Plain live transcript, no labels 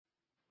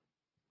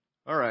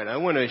All right, I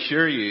want to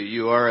assure you,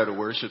 you are at a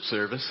worship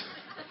service.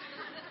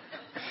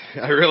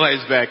 I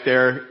realize back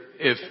there,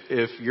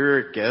 if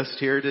you're a guest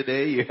here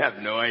today, you have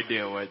no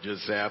idea what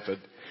just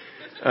happened.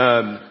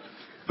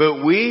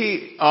 But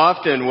we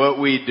often, what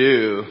we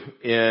do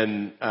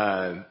in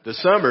the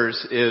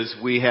summers is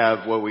we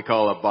have what we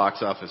call a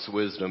box office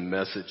wisdom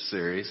message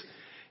series.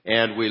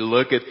 And we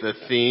look at the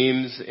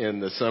themes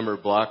in the summer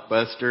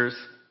blockbusters,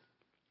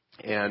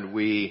 and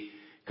we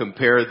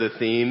compare the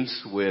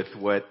themes with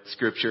what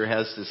Scripture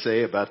has to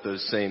say about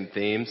those same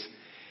themes.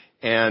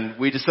 And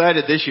we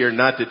decided this year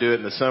not to do it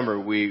in the summer.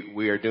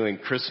 We are doing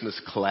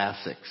Christmas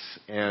classics.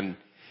 And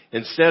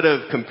instead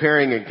of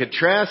comparing and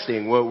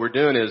contrasting, what we're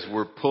doing is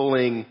we're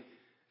pulling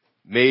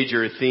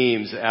major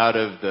themes out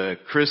of the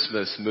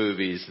Christmas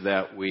movies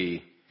that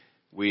we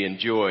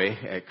enjoy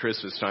at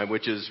Christmas time,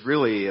 which is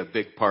really a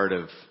big part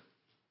of,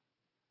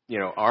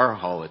 our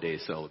holiday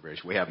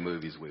celebration. We have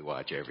movies we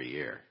watch every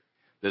year.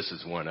 This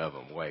is one of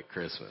them, White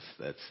Christmas.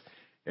 That's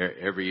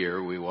every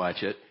year we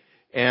watch it.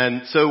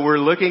 And so we're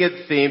looking at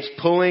the themes,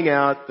 pulling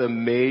out the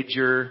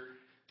major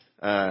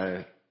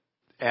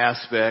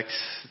aspects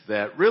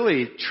that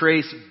really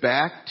trace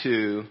back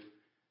to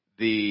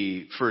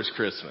the first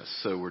Christmas.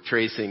 So we're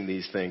tracing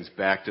these things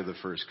back to the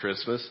first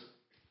Christmas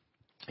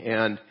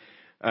and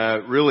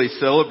really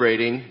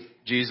celebrating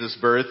Jesus'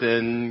 birth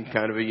in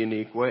kind of a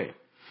unique way.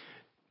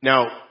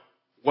 Now,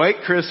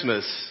 White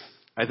Christmas,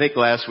 I think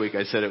last week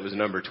I said it was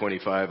number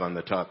 25 on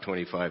the top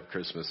 25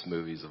 Christmas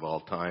movies of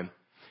all time.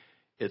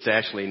 It's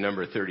actually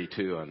number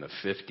 32 on the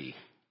 50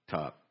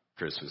 top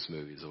Christmas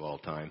movies of all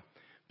time.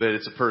 But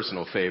it's a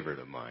personal favorite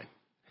of mine.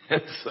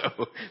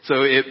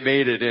 So it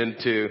made it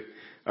into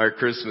our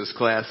Christmas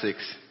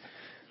Classics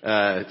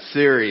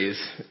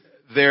series.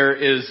 There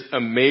is a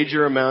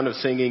major amount of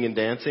singing and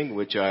dancing,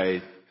 which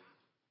I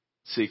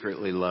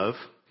secretly love,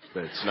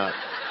 but it's not,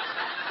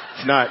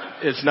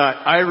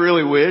 I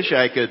really wish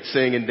I could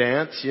sing and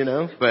dance,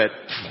 but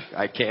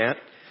I can't.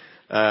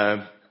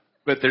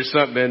 But there's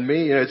something in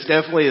me. It's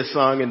definitely a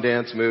song and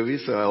dance movie,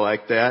 so I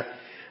like that.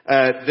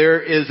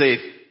 There is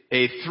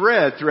a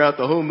thread throughout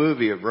the whole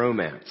movie of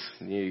romance.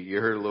 You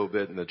heard a little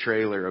bit in the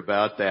trailer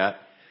about that.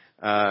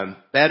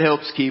 That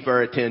helps keep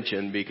our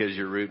attention because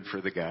you're rooting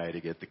for the guy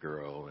to get the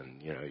girl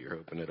and, you're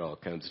hoping it all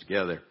comes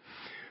together.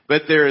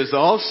 But there is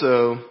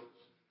also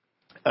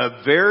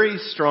a very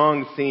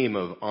strong theme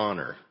of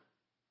honor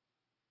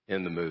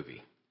in the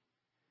movie.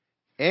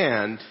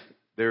 And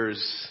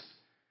there's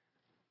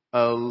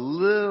a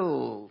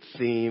little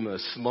theme, a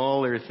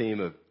smaller theme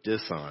of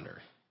dishonor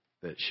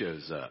that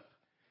shows up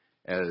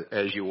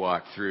as you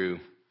walk through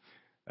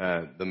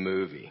the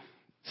movie.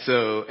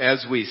 So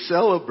as we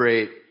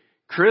celebrate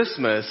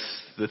Christmas,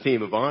 the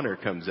theme of honor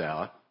comes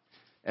out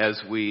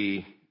as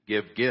we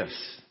give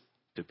gifts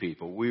to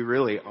people. We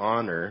really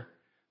honor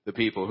the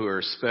people who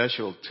are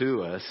special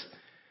to us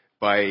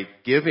by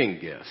giving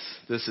gifts.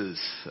 This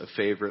is a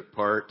favorite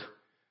part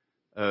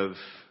of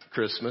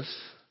Christmas,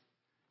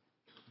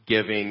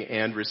 giving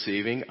and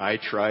receiving. I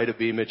try to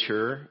be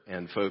mature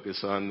and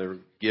focus on the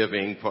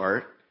giving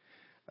part.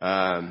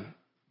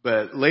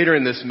 But later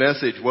in this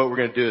message, what we're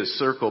going to do is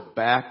circle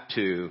back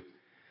to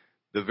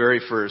the very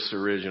first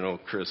original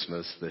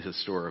Christmas, the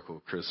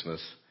historical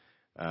Christmas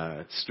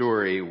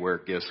story where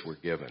gifts were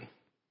given.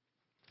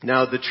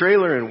 Now, the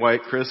trailer in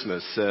White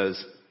Christmas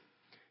says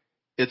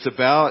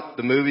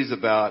the movie's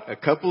about a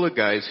couple of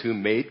guys who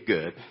made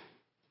good.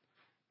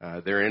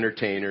 They're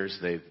entertainers.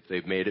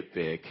 They've made it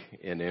big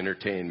in the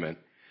entertainment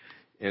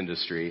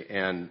industry,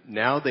 and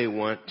now they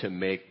want to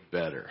make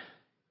better.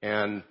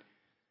 And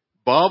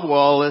Bob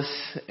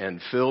Wallace and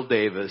Phil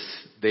Davis,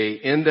 they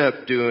end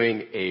up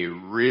doing a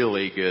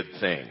really good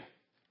thing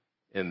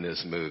in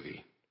this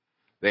movie.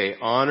 They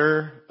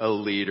honor a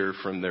leader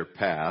from their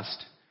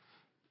past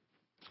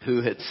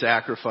who had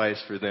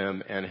sacrificed for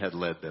them and had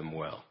led them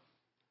well.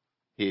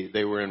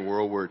 They were in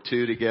World War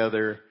II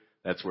together.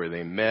 That's where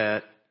they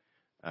met.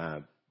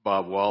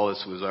 Bob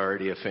Wallace was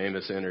already a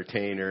famous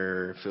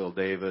entertainer. Phil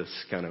Davis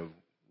kind of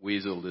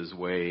weaseled his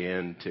way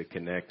into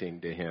connecting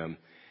to him.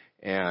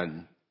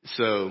 And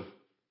so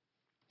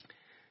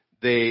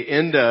they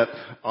end up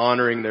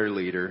honoring their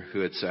leader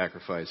who had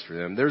sacrificed for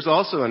them. There's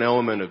also an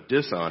element of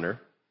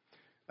dishonor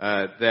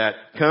that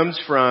comes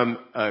from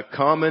a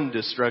common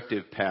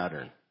destructive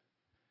pattern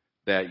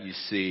that you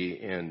see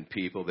in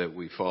people that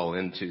we fall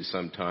into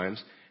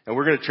sometimes. And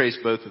we're going to trace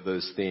both of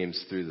those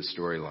themes through the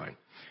storyline.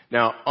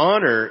 Now,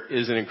 honor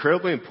is an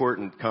incredibly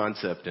important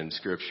concept in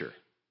Scripture.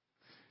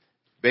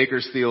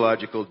 Baker's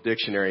Theological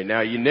Dictionary.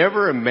 Now, you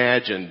never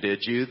imagined,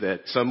 did you,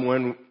 that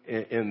someone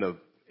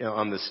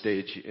on the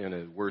stage in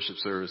a worship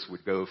service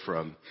would go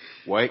from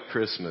White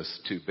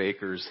Christmas to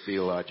Baker's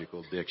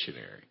Theological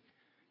Dictionary.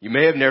 You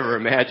may have never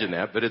imagined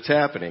that, but it's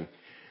happening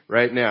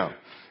right now.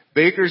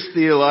 Baker's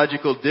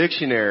Theological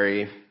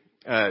Dictionary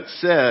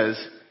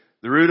says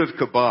the root of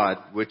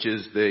kabod, which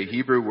is the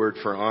Hebrew word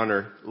for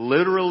honor,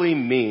 literally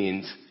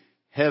means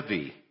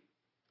heavy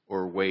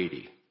or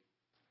weighty.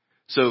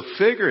 So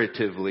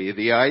figuratively,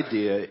 the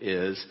idea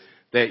is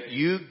that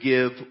you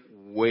give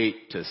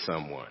weight to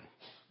someone.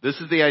 This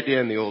is the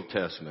idea in the Old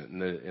Testament,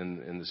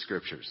 in the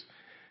Scriptures.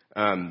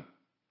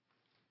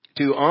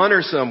 To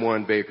honor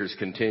someone, Bakers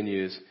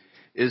continues,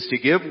 is to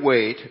give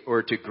weight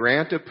or to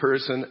grant a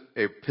person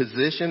a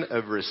position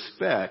of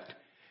respect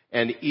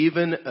and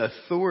even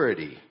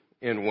authority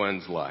in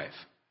one's life.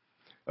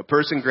 A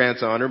person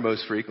grants honor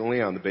most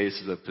frequently on the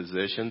basis of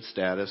position,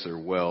 status, or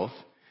wealth,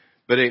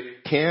 but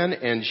it can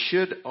and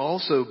should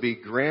also be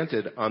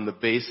granted on the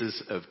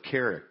basis of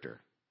character.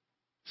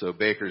 So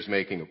Baker's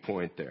making a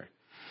point there.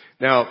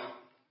 Now,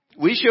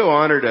 we show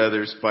honor to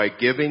others by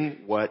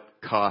giving what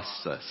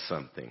costs us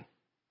something.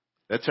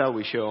 That's how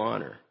we show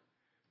honor.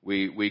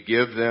 We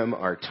give them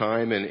our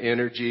time and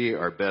energy,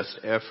 our best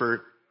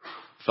effort,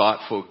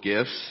 thoughtful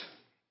gifts.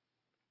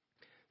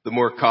 The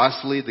more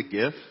costly the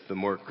gift, the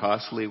more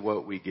costly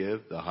what we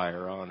give, the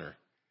higher honor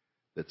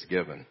that's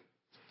given.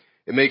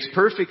 It makes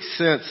perfect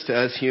sense to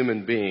us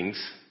human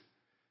beings,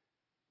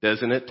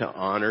 doesn't it, to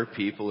honor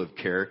people of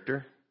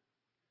character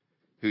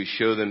who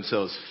show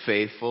themselves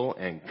faithful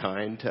and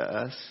kind to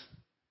us?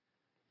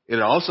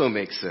 It also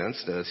makes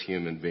sense to us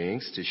human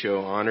beings to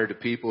show honor to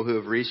people who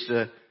have reached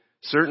a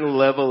certain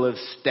level of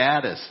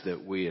status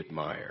that we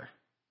admire.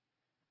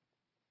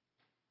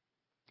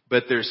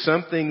 But there's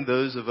something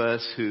those of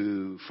us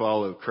who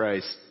follow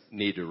Christ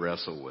need to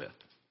wrestle with.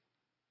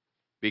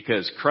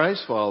 Because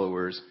Christ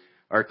followers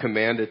are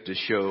commanded to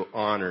show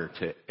honor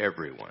to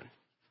everyone.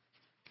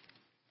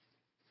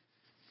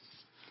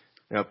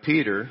 Now,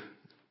 Peter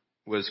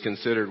was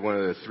considered one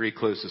of the three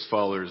closest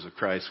followers of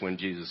Christ when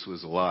Jesus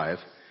was alive.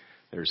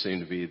 There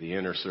seemed to be the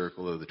inner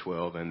circle of the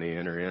 12 and the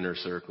inner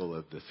circle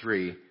of the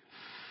three.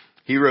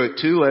 He wrote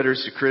 2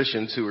 letters to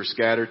Christians who were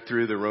scattered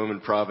through the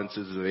Roman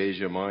provinces of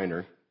Asia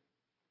Minor.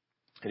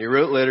 And he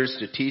wrote letters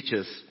to teach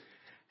us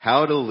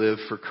how to live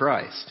for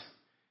Christ.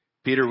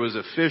 Peter was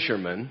a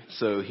fisherman,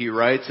 so he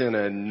writes in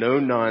a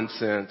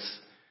no-nonsense,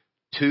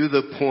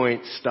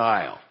 to-the-point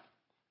style.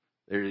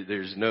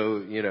 There's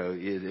no,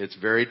 it's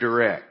very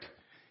direct.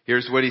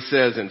 Here's what he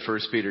says in 1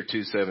 Peter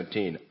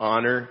 2:17.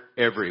 Honor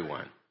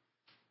everyone.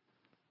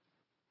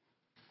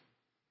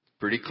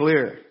 Pretty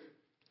clear.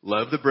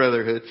 Love the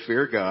brotherhood,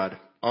 fear God,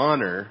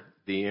 honor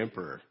the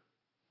emperor.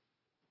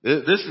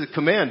 This is a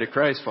command to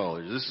Christ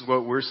followers. This is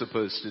what we're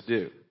supposed to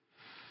do.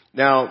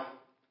 Now,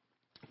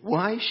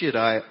 why should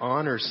I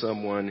honor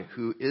someone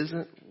who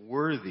isn't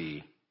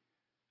worthy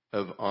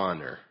of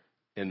honor,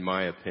 in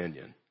my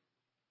opinion?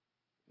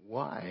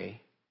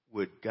 Why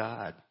would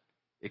God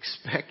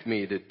expect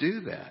me to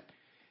do that?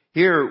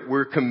 Here,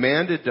 we're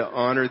commanded to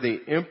honor the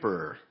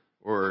emperor,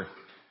 or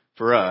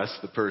for us,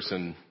 the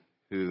person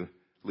who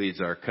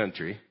leads our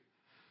country.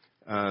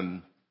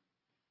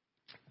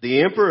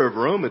 The emperor of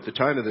Rome at the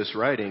time of this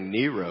writing,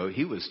 Nero,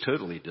 he was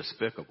totally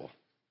despicable.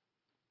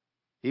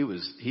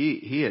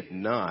 He had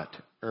not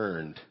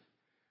earned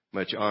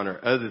much honor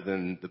other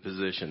than the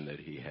position that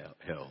he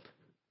held.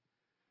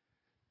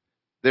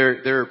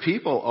 There are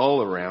people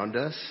all around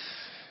us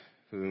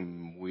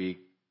whom we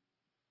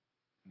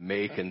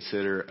may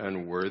consider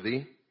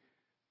unworthy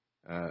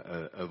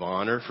of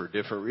honor for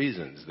different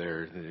reasons.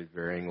 There are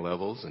varying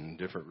levels and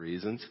different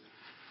reasons.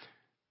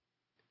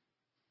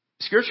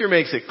 Scripture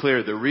makes it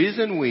clear the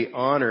reason we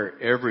honor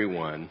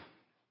everyone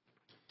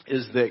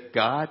is that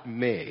God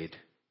made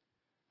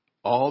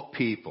all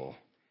people,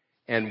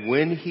 and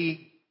when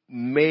He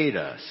made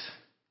us,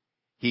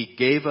 He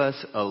gave us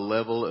a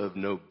level of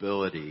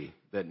nobility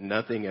that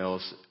nothing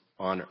else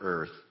on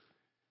earth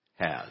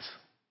has.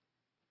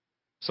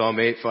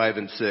 Psalm 8, 5,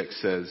 and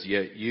 6 says,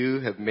 Yet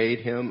you have made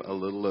him a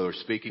little lower.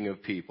 Speaking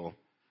of people,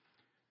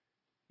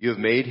 you have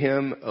made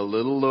him a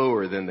little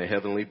lower than the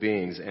heavenly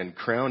beings and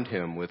crowned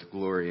him with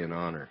glory and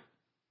honor.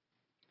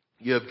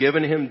 You have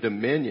given him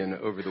dominion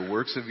over the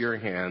works of your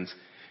hands.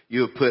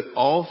 You have put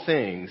all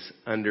things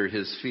under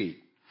his feet.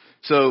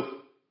 So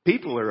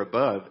people are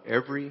above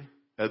every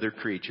other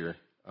creature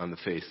on the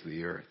face of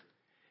the earth.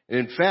 And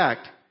in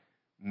fact,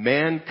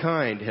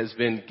 mankind has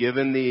been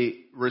given the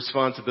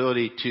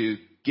responsibility to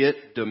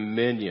get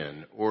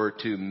dominion or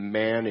to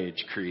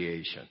manage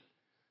creation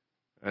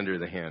under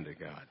the hand of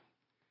God.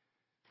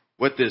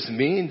 What this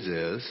means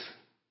is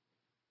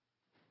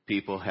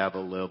people have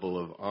a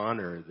level of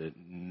honor that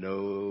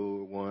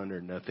no one or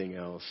nothing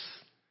else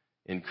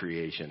in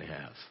creation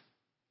has.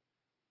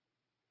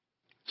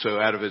 So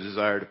out of a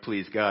desire to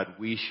please God,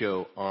 we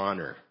show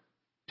honor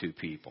to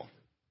people,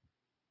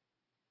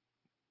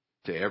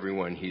 to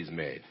everyone He's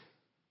made.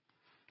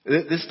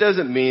 This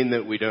doesn't mean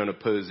that we don't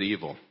oppose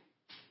evil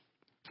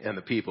and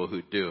the people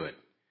who do it.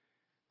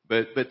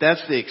 But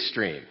that's the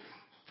extreme.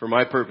 For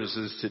my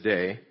purposes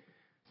today,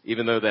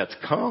 even though that's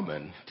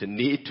common to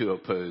need to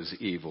oppose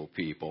evil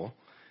people,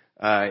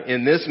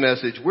 in this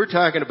message, we're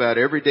talking about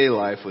everyday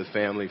life with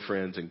family,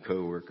 friends, and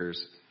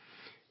coworkers.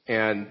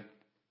 And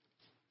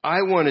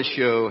I want to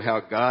show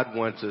how God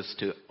wants us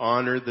to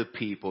honor the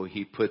people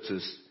He puts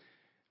us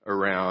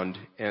around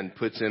and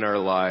puts in our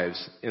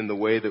lives in the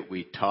way that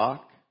we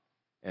talk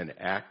and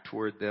act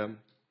toward them,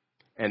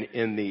 and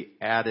in the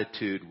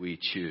attitude we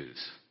choose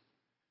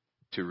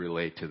to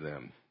relate to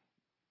them.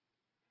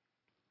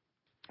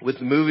 With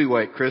the movie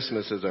White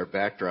Christmas as our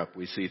backdrop,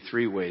 we see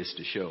three ways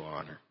to show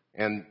honor,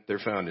 and they're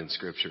found in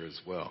Scripture as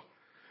well.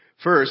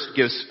 First,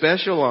 give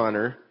special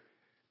honor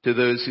to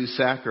those who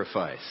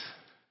sacrifice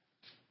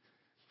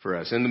for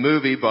us. In the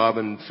movie, Bob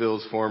and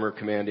Phil's former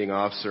commanding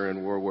officer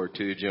in World War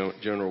II,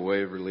 General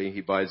Waverly,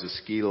 he buys a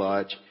ski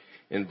lodge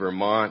in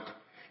Vermont,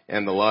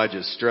 and the lodge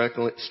is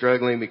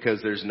struggling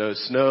because there's no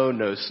snow.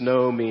 No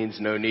snow means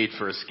no need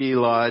for a ski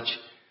lodge.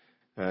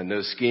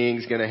 No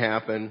skiing's going to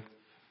happen.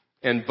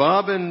 And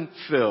Bob and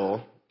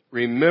Phil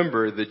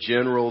remember the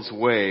general's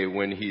way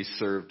when they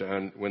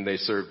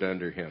served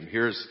under him.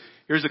 Here's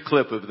a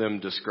clip of them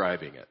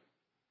describing it.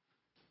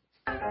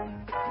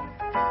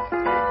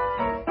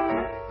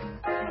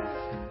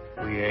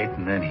 We ate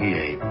and then he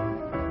ate.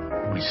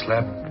 We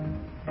slept,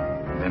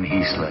 then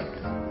he slept.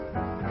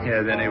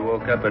 Yeah, then he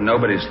woke up and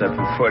nobody slept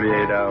for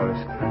 48 hours.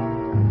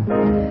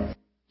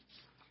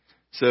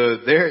 So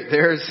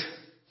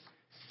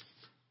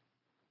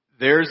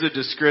there's a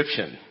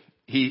description.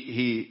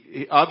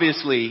 He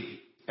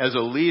obviously, as a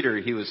leader,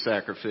 he was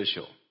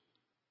sacrificial.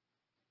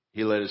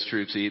 He let his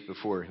troops eat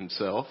before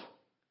himself.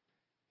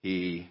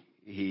 He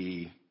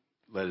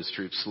let his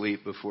troops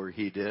sleep before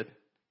he did.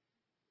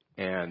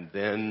 And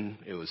then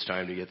it was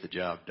time to get the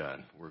job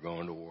done. We're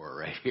going to war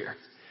right here.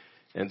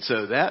 And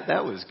so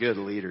that was good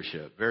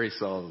leadership, very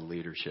solid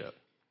leadership.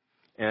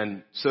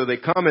 And so they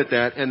comment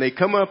that, and they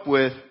come up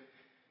with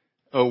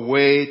a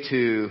way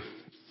to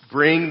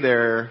bring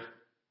their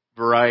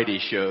variety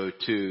show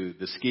to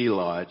the ski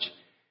lodge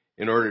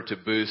in order to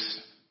boost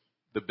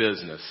the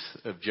business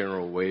of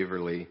General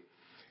Waverly.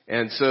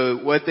 And so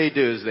what they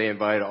do is they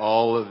invite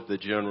all of the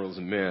general's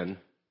men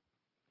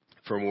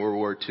from World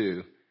War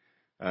II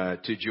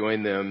to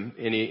join them,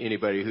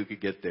 anybody who could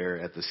get there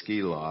at the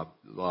ski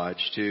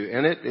lodge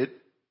to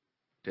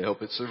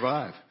help it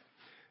survive.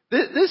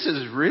 This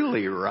is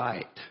really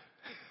right.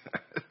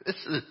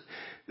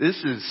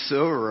 This is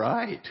so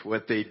right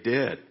what they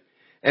did.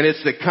 And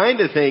it's the kind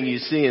of thing you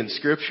see in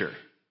Scripture.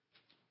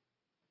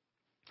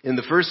 In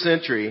the first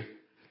century,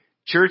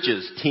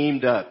 churches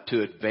teamed up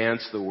to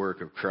advance the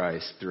work of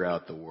Christ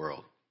throughout the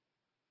world.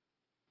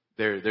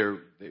 They're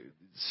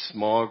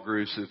small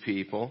groups of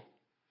people,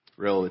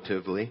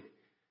 relatively,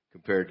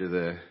 compared to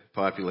the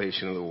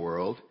population of the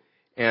world.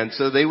 And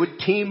so they would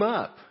team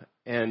up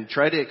and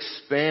try to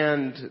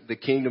expand the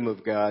kingdom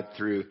of God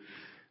through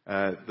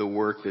the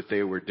work that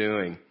they were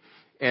doing.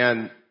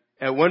 And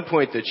at one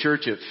point, the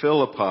church at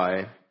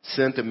Philippi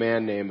sent a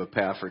man named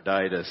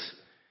Epaphroditus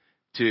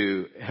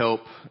to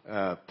help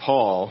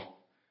Paul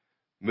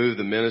move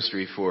the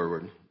ministry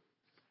forward.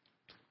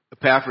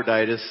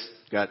 Epaphroditus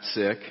got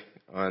sick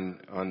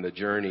on the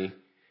journey,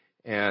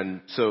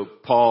 and so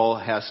Paul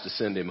has to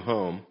send him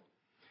home.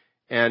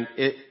 And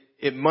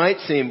it might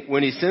seem,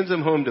 when he sends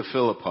him home to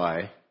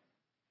Philippi,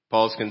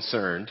 Paul's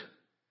concerned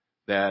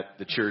that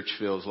the church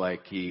feels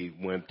like he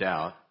wimped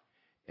out.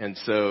 And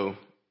so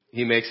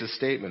he makes a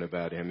statement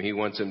about him. He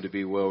wants him to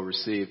be well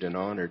received and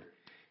honored.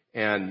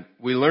 And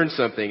we learn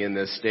something in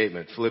this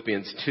statement.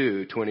 Philippians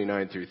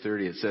 2:29 through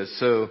 30, it says,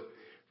 "So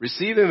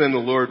receive him in the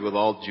Lord with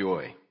all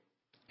joy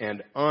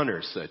and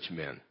honor such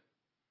men.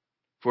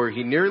 For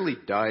he nearly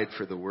died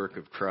for the work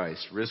of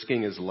Christ,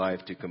 risking his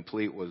life to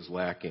complete what was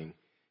lacking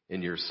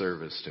in your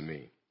service to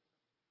me."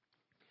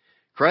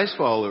 Christ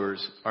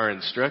followers are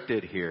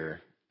instructed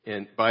here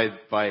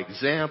by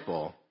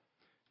example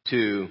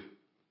to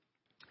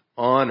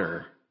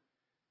honor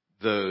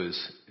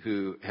those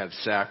who have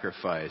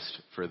sacrificed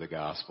for the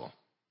gospel.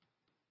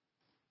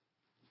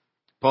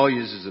 Paul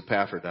uses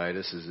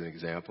Epaphroditus as an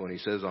example, and he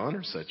says,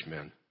 honor such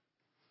men.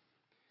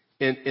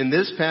 In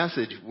this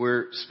passage,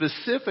 we're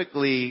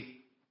specifically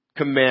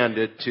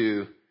commanded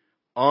to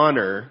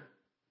honor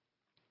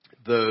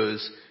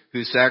those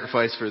who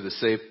sacrifice for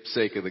the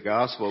sake of the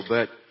gospel,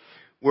 but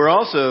we're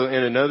also,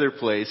 in another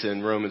place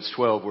in Romans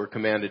 12, we're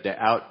commanded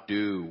to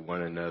outdo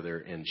one another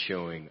in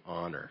showing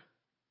honor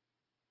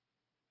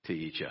to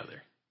each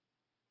other.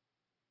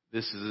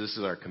 This is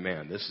our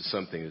command. This is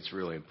something that's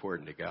really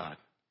important to God,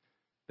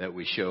 that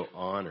we show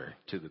honor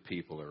to the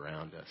people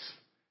around us,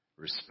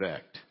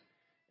 respect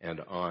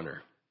and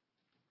honor.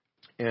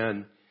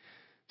 And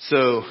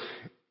so,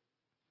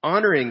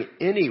 honoring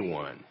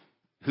anyone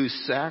who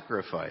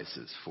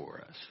sacrifices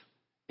for us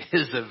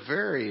is a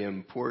very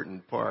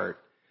important part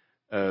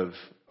of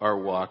our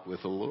walk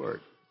with the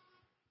Lord,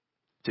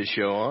 to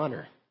show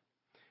honor.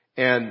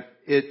 And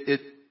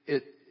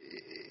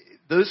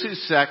those who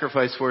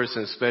sacrifice for us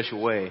in a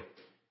special way,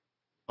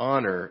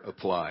 honor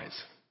applies.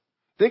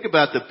 Think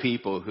about the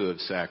people who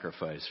have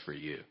sacrificed for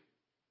you.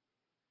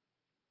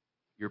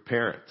 Your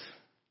parents.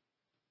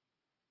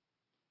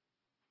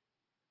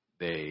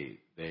 They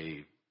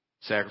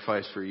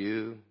sacrificed for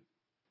you.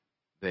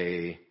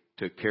 They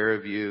took care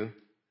of you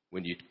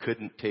when you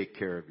couldn't take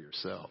care of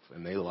yourself,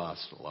 and they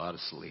lost a lot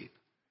of sleep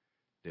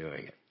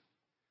doing it.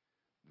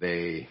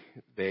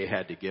 They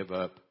had to give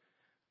up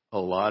a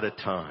lot of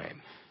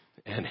time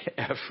and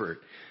effort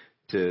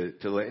to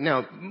let.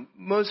 Now,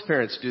 most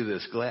parents do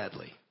this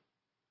gladly.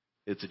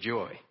 It's a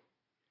joy.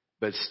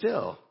 But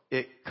still,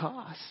 it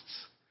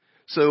costs.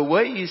 So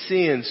what you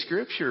see in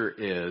Scripture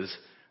is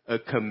a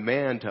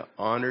command to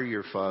honor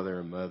your father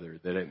and mother,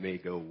 that it may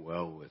go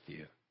well with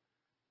you,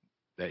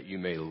 that you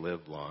may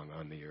live long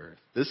on the earth.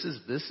 This is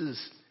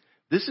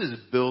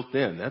built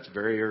in. That's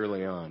very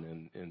early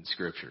on in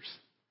Scriptures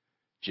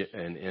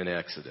and in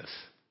Exodus.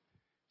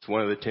 It's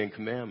one of the 10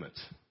 Commandments.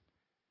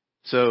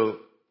 So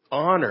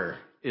honor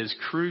is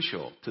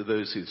crucial to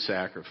those who've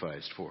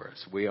sacrificed for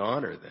us. We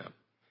honor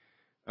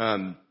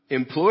them.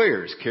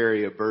 Employers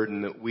carry a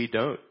burden that we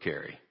don't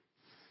carry.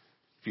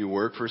 If you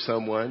work for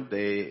someone,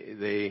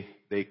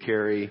 they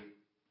carry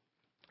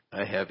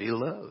a heavy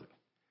load.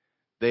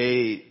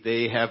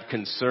 They have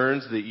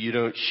concerns that you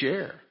don't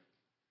share.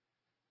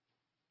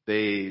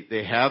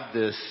 They have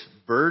this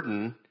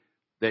burden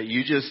that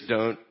you just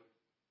don't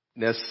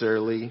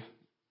necessarily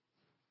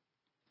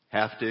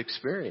have to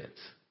experience.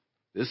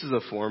 This is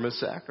a form of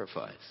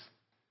sacrifice.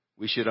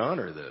 We should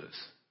honor those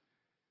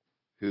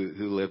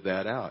who live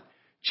that out.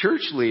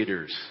 Church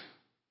leaders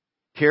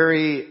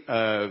carry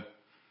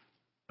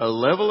a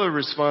level of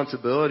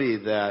responsibility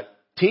that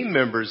team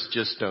members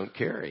just don't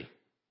carry,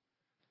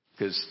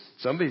 because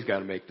somebody's got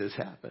to make this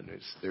happen.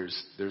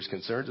 There's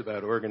concerns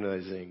about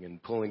organizing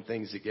and pulling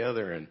things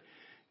together and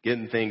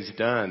getting things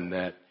done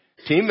that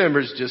team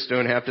members just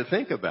don't have to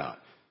think about.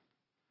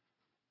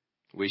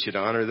 We should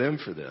honor them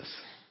for this.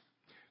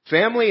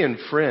 Family and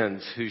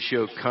friends who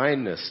show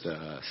kindness to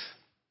us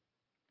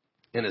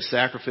in a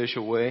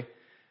sacrificial way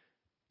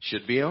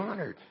should be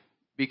honored,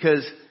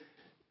 because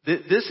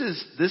this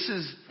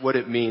is what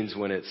it means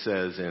when it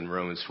says in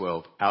Romans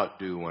 12,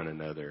 outdo one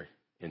another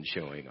in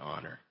showing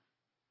honor.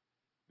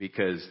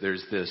 Because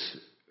there's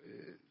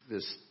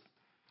this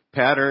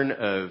pattern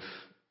of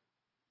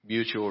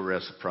mutual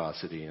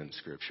reciprocity in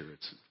Scripture.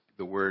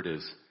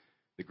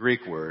 The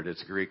Greek word,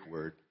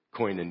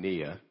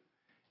 koinonia.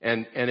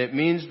 And it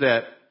means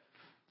that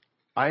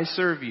I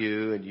serve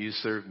you and you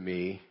serve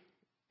me,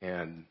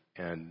 and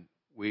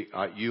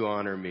you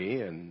honor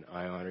me and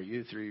I honor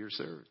you through your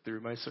service, through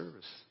my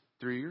service,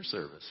 through your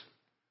service.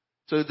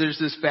 So there's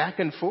this back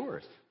and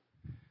forth.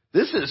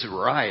 This is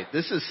right.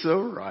 This is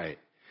so right.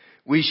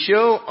 We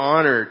show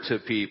honor to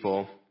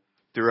people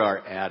through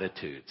our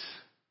attitudes,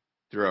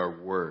 through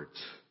our words,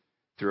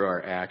 through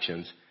our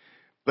actions.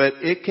 But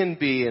it can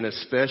be an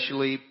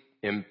especially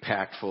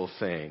impactful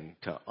thing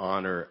to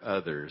honor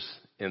others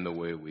in the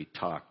way we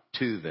talk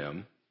to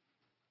them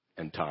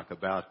and talk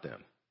about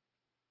them.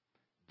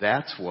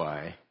 That's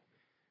why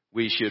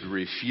we should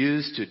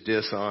refuse to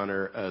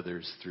dishonor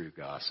others through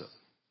gossip.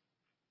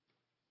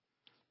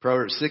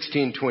 Proverbs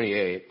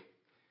 16:28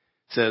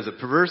 says, a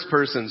perverse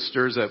person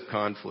stirs up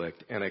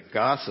conflict, and a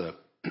gossip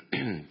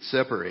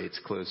separates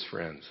close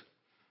friends.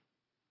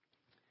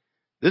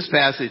 This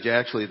passage,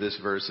 actually, this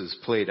verse is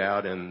played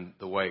out in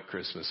the White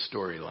Christmas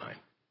storyline.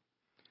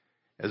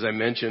 As I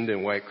mentioned,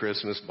 in White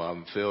Christmas, Bob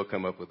and Phil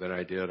come up with an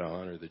idea to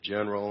honor the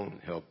general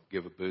and help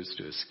give a boost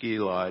to a ski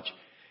lodge.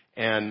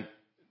 And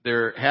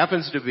there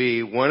happens to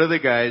be one of the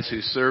guys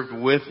who served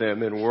with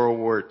them in World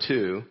War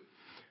II.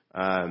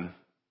 I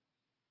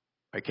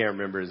can't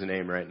remember his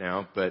name right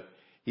now, but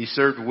he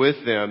served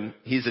with them.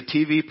 He's a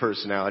TV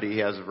personality. He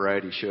has a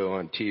variety show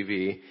on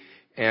TV.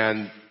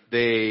 And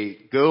they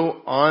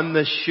go on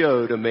the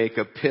show to make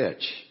a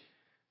pitch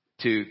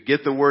to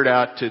get the word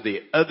out to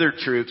the other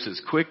troops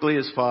as quickly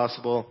as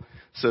possible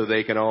so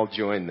they can all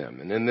join them.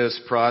 And in this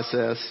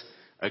process,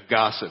 a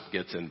gossip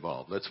gets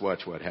involved. Let's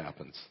watch what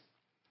happens.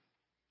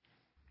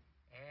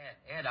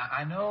 Ed,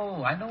 I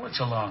know it's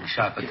a long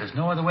shot, but there's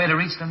no other way to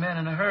reach the men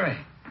in a hurry.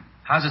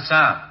 How's it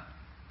sound?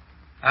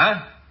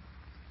 Huh?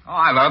 Oh,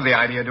 I love the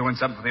idea of doing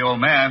something for the old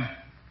man.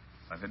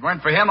 But if it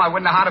weren't for him, I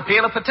wouldn't know how to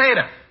peel a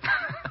potato.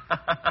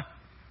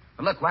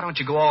 But look, why don't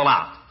you go all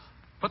out?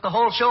 Put the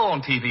whole show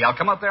on TV. I'll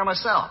come up there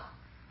myself.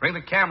 Bring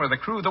the camera, the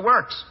crew, the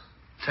works.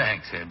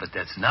 Thanks, Ed, but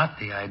that's not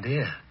the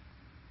idea.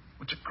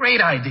 It's a great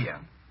idea.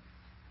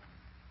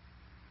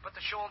 Put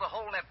the show on the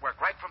whole network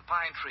right from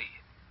Pine Tree.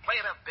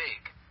 Play it up big.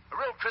 A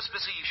real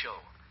Christmas Eve show.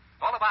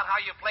 All about how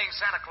you play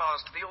Santa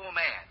Claus to the old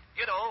man.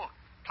 You know,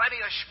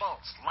 plenty of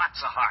schmaltz, lots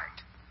of heart.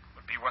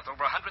 Would be worth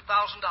over $100,000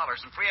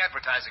 in free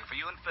advertising for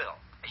you and Phil.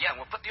 Yeah,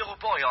 we'll put the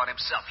old boy on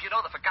himself. You know,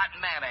 the forgotten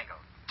man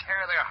angle.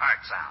 Tear their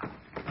hearts out.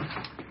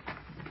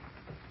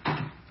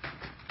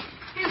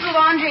 Here's the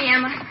laundry,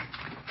 Emma.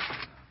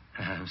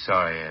 I'm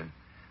sorry, Ed.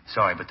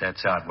 Sorry, but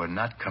that's out. We're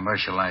not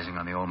commercializing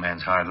on the old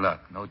man's hard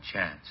luck. No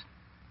chance.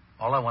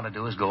 All I want to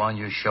do is go on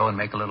your show and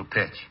make a little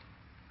pitch.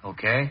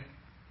 Okay?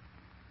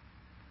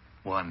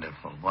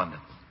 Wonderful,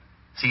 wonderful.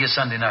 See you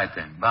Sunday night,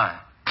 then. Bye.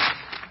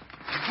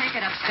 Take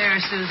it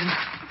upstairs, Susan.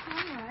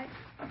 All right.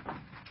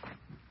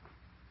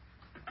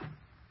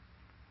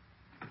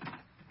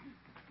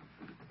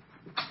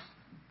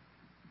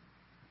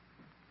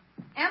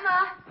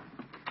 Emma.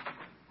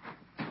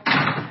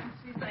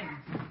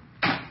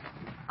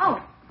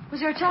 Oh, was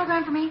there a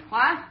telegram for me?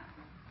 What?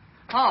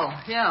 Oh,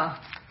 yeah.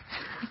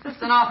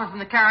 Just an offer from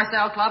the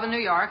Carousel Club in New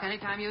York.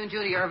 Anytime you and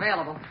Judy are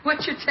available.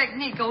 What's your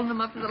technique, holding them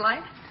up to the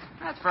light?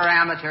 That's for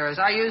amateurs.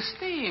 I use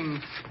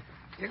steam.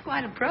 You're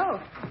quite a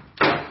pro.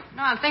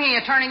 No, I'm thinking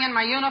of turning in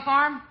my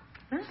uniform.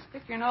 Huh?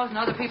 Stick your nose in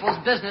other people's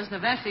business, and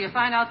eventually you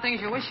find out things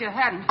you wish you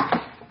hadn't.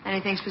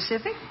 Anything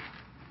specific?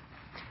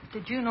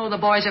 Did you know the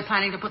boys are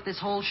planning to put this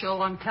whole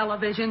show on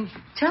television?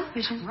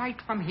 Television? Right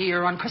from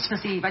here on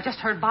Christmas Eve. I just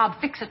heard Bob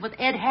fix it with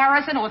Ed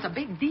Harrison. Oh, it's a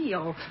big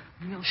deal.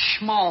 Real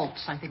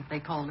schmaltz, I think they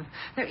called it.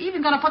 They're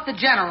even going to put the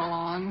general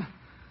on.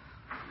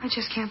 I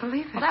just can't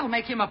believe it. Well, that'll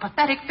make him a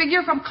pathetic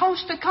figure from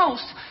coast to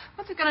coast.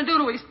 What's it going to do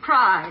to his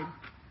pride?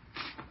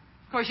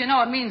 Of course, you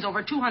know it means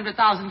over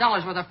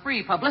 $200,000 worth of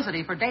free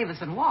publicity for Davis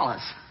and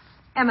Wallace.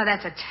 Emma,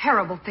 that's a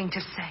terrible thing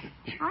to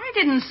say. I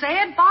didn't say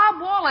it.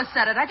 Bob Wallace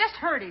said it. I just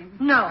heard him.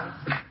 No.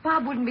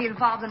 Bob wouldn't be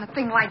involved in a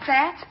thing like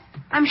that.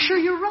 I'm sure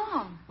you're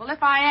wrong. Well,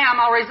 if I am,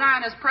 I'll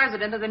resign as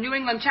president of the New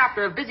England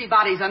chapter of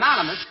Busybodies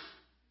Anonymous.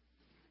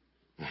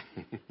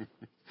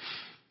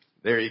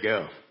 There you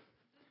go.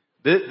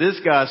 This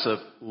gossip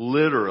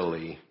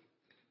literally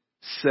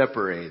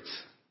separates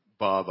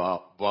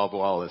Bob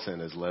Wallace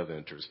and his love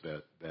interest,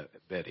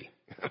 Betty.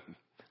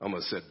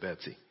 Almost said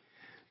Betsy.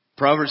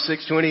 Proverbs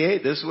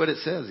 6:28, this is what it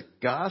says.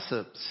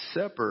 Gossip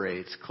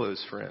separates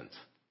close friends.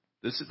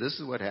 This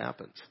is what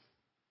happens.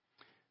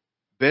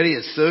 Betty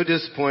is so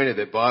disappointed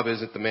that Bob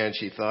isn't the man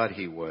she thought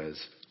he was.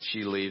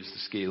 She leaves the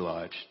ski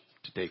lodge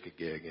to take a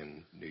gig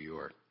in New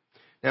York.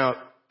 Now,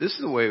 this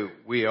is the way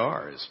we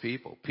are as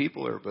people.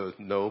 People are both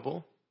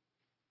noble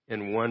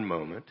in one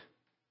moment,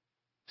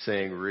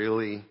 saying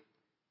really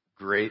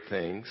great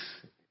things,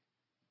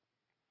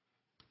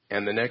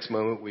 and the next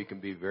moment we can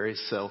be very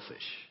selfish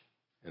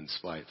and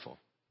spiteful.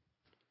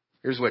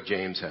 Here's what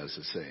James has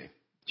to say.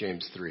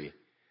 James 3.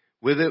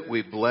 With it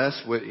we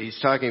bless, he's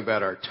talking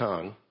about our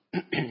tongue.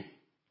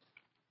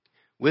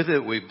 With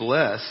it we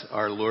bless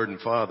our Lord and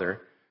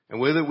Father,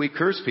 and with it we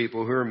curse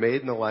people who are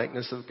made in the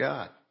likeness of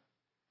God.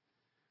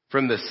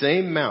 From the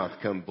same mouth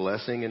come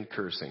blessing and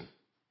cursing.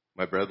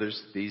 My brothers,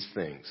 these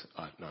things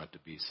ought not to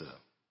be so.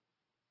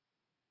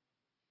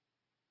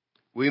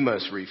 We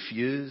must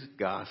refuse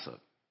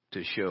gossip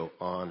to show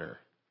honor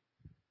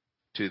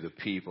to the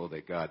people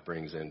that God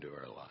brings into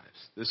our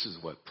lives. This is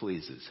what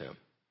pleases him.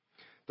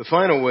 The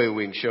final way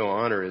we can show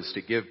honor is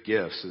to give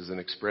gifts as an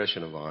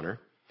expression of honor.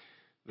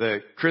 The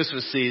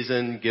Christmas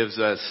season gives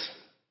us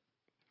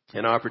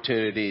an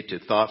opportunity to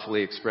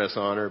thoughtfully express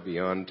honor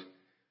beyond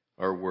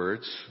our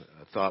words.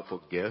 A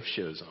thoughtful gift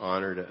shows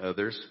honor to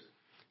others.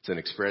 It's an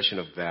expression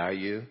of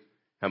value,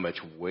 how much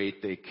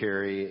weight they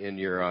carry in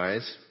your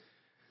eyes.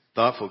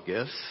 Thoughtful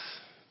gifts,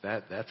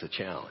 that's a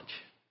challenge,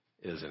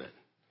 isn't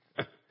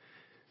it?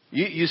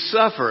 You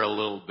suffer a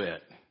little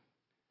bit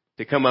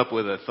to come up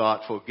with a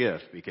thoughtful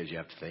gift because you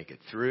have to think it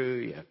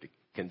through. You have to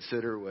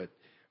consider what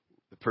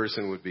the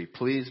person would be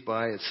pleased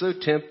by. It's so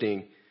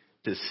tempting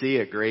to see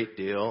a great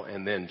deal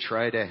and then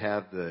try to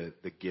have the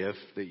gift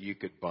that you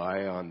could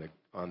buy on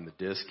the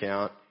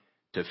discount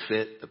to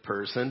fit the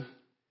person.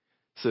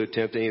 So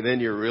tempting. And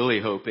then you're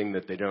really hoping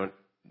that they don't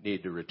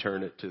need to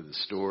return it to the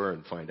store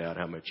and find out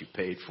how much you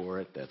paid for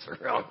it. That's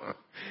a real,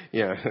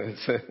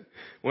 it's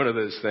one of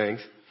those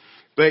things.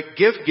 But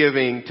gift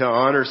giving to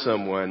honor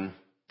someone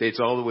dates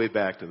all the way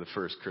back to the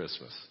first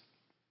Christmas.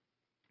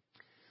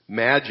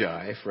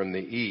 Magi from the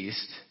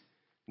east,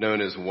 known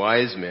as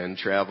wise men,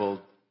 traveled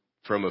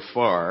from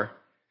afar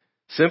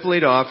simply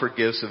to offer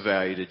gifts of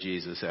value to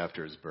Jesus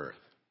after his birth.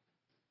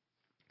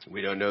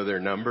 We don't know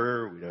their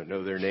number. We don't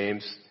know their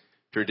names.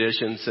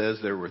 Tradition says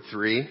there were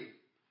 3.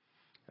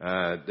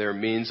 Their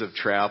means of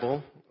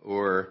travel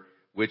or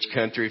which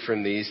country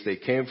from the east they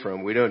came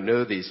from. We don't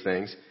know these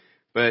things.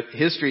 But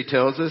history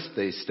tells us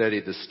they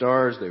studied the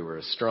stars, they were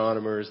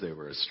astronomers, they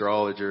were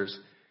astrologers,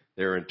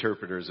 they were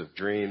interpreters of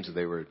dreams, and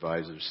they were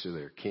advisors to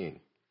their king.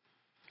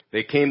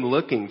 They came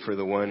looking for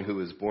the one who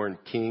was born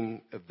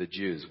King of the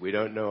Jews. We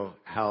don't know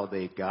how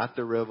they got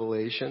the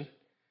revelation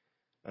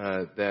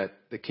that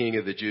the King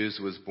of the Jews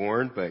was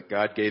born, but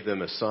God gave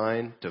them a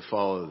sign to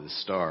follow the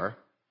star.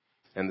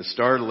 And the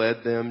star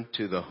led them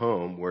to the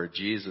home where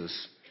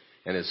Jesus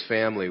and his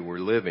family were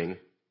living.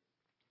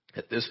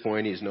 At this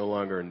point, he's no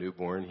longer a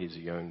newborn. He's a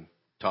young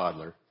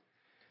toddler.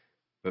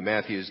 But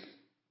Matthew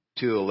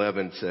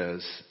 2:11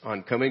 says,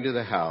 on coming to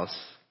the house,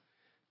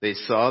 they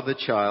saw the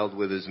child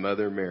with his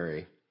mother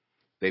Mary.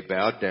 They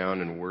bowed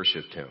down and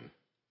worshipped him.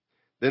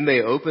 Then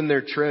they opened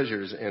their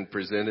treasures and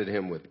presented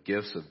him with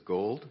gifts of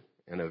gold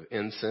and of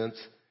incense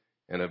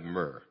and of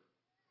myrrh.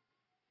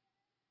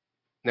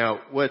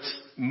 Now, what's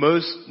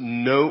most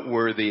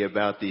noteworthy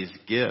about these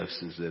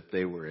gifts is that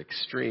they were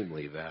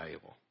extremely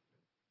valuable.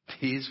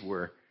 These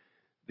were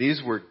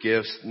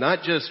gifts,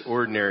 not just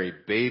ordinary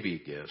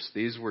baby gifts.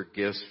 These were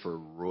gifts for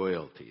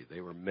royalty. They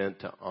were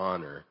meant to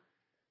honor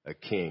a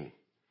king.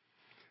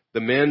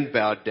 The men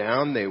bowed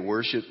down. They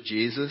worshiped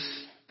Jesus,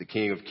 the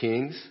King of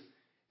Kings,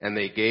 and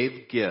they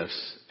gave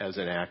gifts as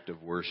an act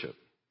of worship.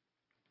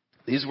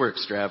 These were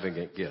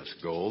extravagant gifts.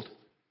 Gold,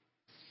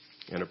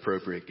 an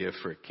appropriate gift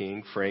for a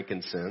king.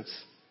 Frankincense,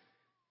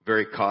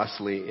 very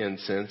costly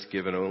incense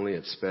given only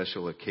at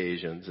special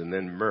occasions. And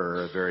then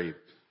myrrh, a very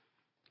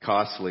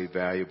costly,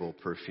 valuable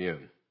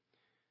perfume.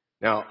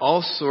 Now,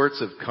 all sorts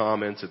of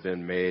comments have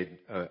been made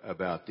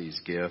about these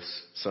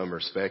gifts. Some are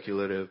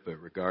speculative,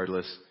 but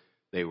regardless,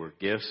 they were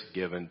gifts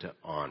given to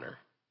honor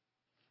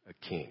a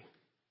king.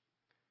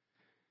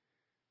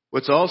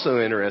 What's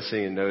also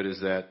interesting to note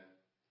is that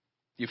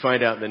you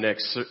find out in the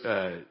next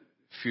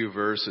few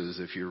verses,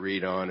 if you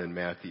read on in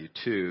Matthew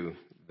 2,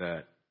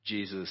 that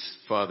Jesus'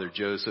 father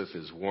Joseph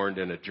is warned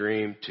in a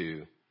dream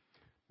to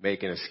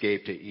make an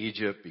escape to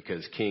Egypt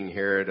because King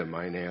Herod, a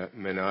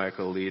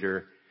maniacal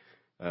leader,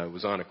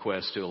 was on a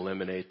quest to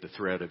eliminate the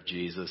threat of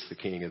Jesus, the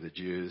King of the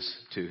Jews,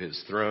 to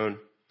his throne,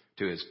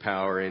 to his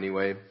power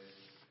anyway.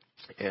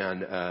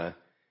 And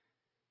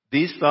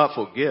these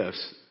thoughtful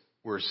gifts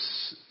were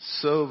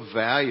so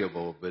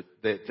valuable, but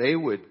that they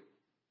would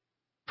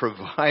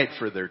provide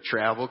for their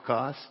travel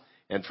costs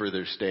and for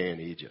their stay in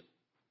Egypt.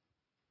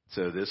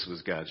 So this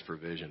was God's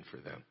provision for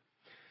them.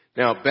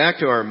 Now, back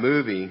to our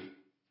movie.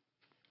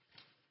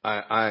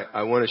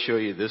 I want to show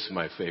you, this is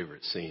my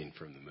favorite scene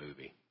from the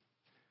movie.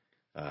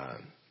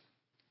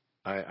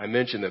 I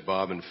mentioned that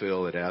Bob and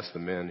Phil had asked the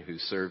men who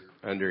served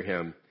under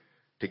him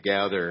to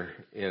gather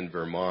in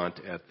Vermont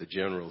at the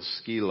General's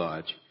Ski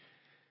Lodge.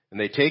 And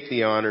they take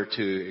the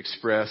opportunity to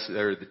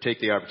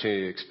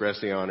express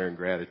the honor and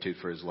gratitude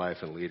for his life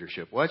and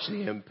leadership. Watch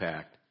the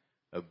impact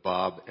of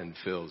Bob and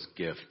Phil's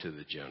gift to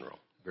the General.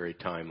 Very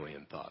timely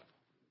and thoughtful.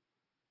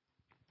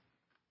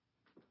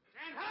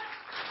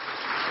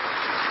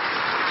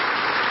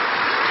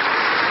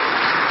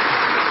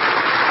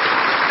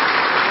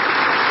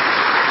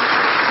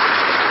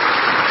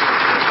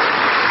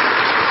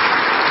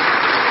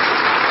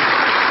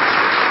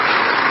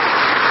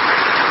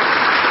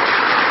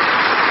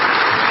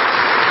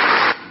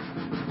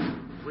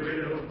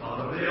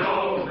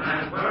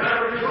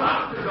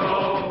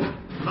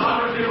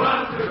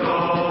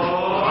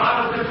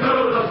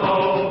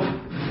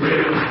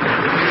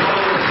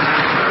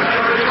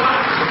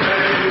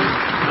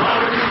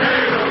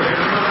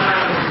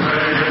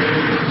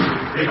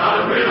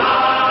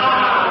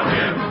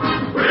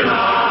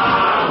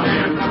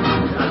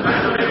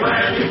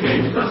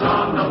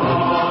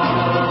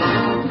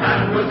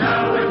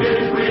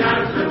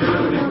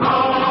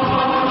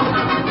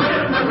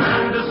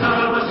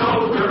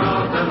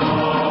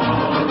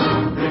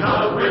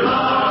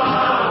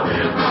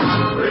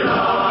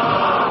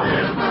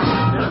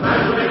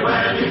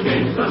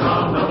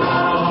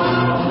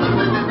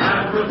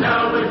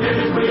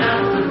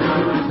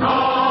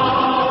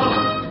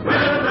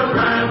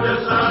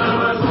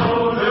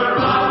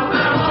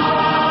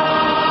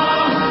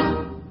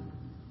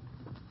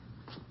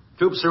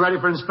 Troops are ready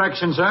for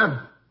inspection,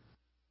 sir.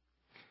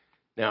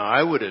 Now,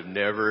 I would have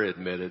never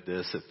admitted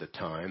this at the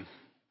time,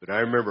 but I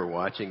remember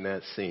watching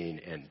that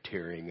scene and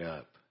tearing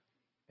up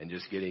and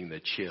just getting the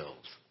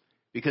chills.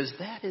 Because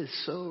that is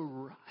so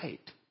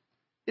right.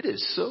 It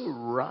is so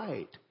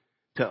right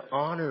to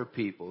honor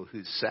people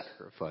who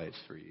sacrifice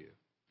for you.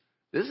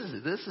 This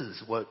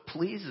is what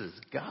pleases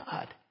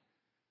God.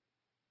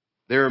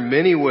 There are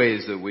many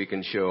ways that we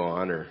can show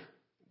honor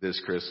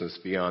this Christmas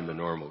beyond the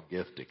normal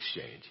gift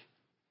exchange.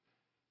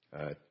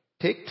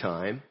 Take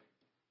time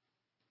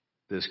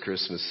this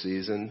Christmas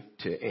season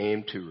to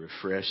aim to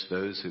refresh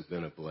those who've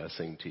been a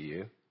blessing to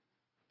you.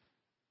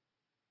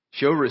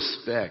 Show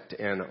respect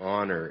and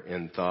honor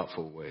in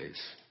thoughtful ways.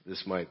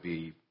 This might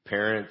be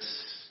parents,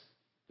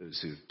 those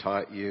who've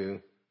taught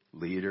you,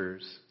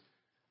 leaders,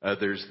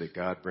 others that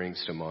God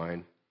brings to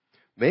mind.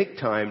 Make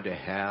time to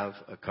have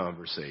a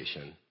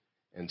conversation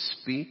and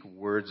speak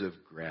words of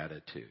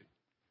gratitude.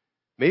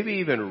 Maybe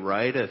even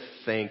write a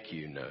thank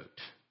you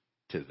note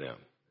to them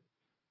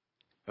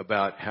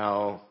about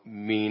how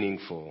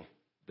meaningful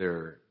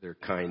their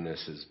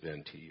kindness has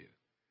been to you.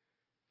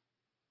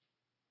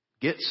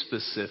 Get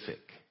specific.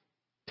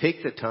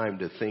 Take the time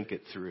to think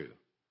it through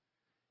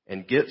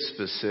and get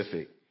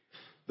specific.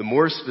 The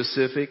more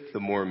specific, the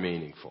more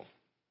meaningful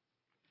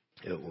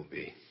it will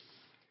be.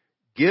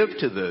 Give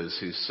to those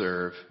who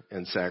serve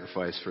and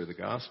sacrifice for the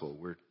gospel.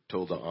 We're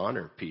told to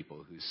honor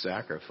people who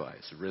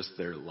sacrifice, risk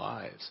their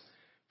lives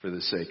for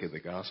the sake of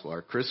the gospel.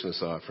 Our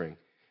Christmas offering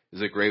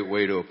is a great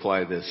way to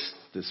apply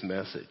this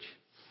message.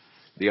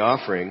 The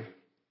offering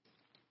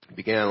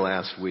began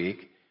last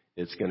week.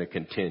 It's going to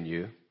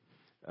continue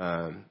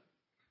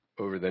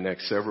over the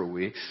next several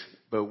weeks.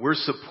 But we're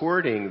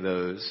supporting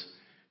those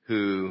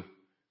who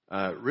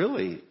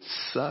really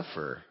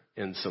suffer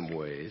in some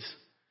ways.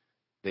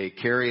 They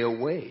carry a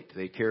weight.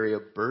 They carry a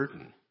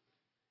burden.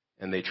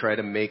 And they try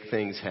to make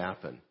things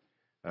happen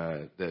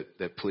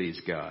that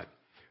please God.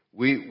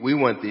 We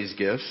want these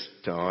gifts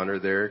to honor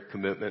their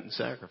commitment and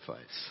sacrifice.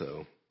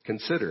 So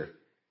consider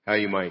how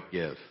you might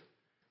give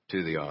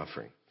to the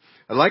offering.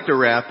 I'd like to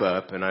wrap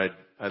up, and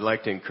I'd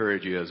like to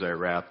encourage you as I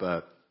wrap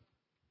up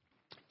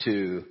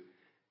to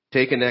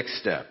take a next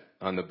step.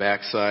 On the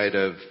back side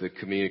of the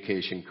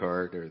communication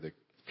card or the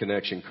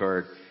connection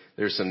card,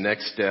 there's some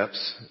next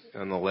steps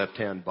on the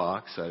left-hand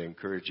box. I'd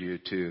encourage you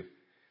to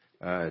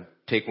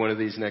take one of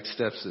these next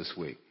steps this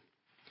week.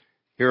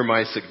 Here are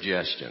my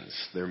suggestions.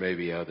 There may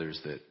be others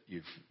that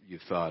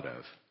you've thought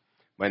of.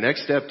 My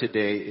next step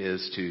today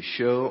is to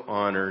show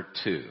honor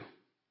to.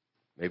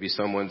 Maybe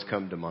someone's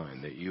come to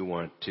mind that you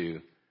want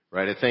to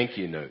write a thank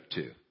you note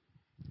to.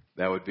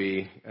 That would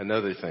be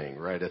another thing.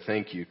 Write a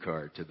thank you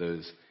card to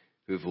those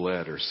who've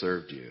led or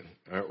served you.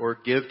 Or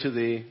give to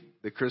the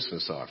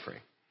Christmas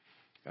offering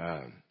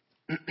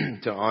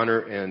to honor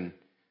and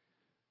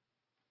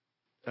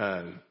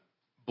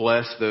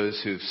bless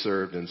those who've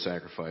served and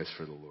sacrificed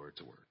for the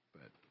Lord's work.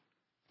 But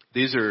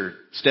these are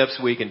steps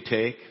we can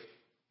take.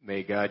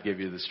 May God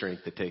give you the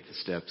strength to take the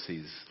steps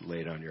He's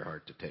laid on your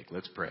heart to take.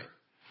 Let's pray.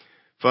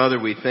 Father,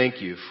 we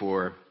thank you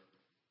for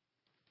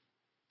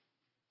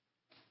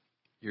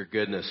your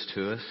goodness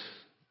to us,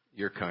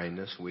 your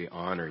kindness. We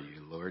honor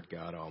you, Lord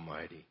God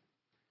Almighty,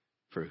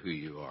 for who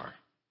you are.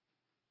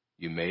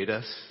 You made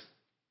us.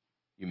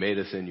 You made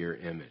us in your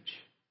image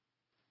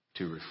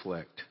to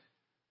reflect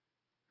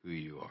who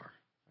you are.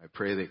 I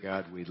pray that,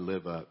 God, we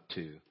live up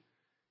to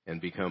and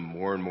become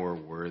more and more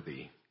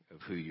worthy of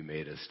who you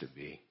made us to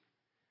be.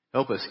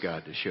 Help us,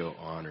 God, to show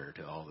honor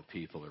to all the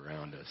people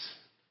around us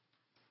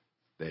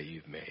that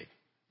you've made,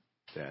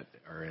 that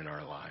are in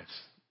our lives.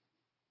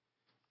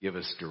 Give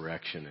us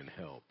direction and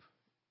help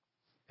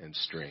and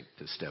strength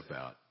to step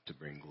out to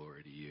bring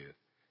glory to you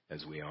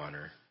as we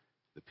honor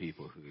the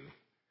people who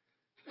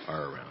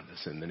are around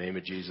us. In the name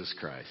of Jesus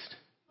Christ,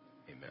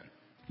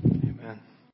 amen. Amen.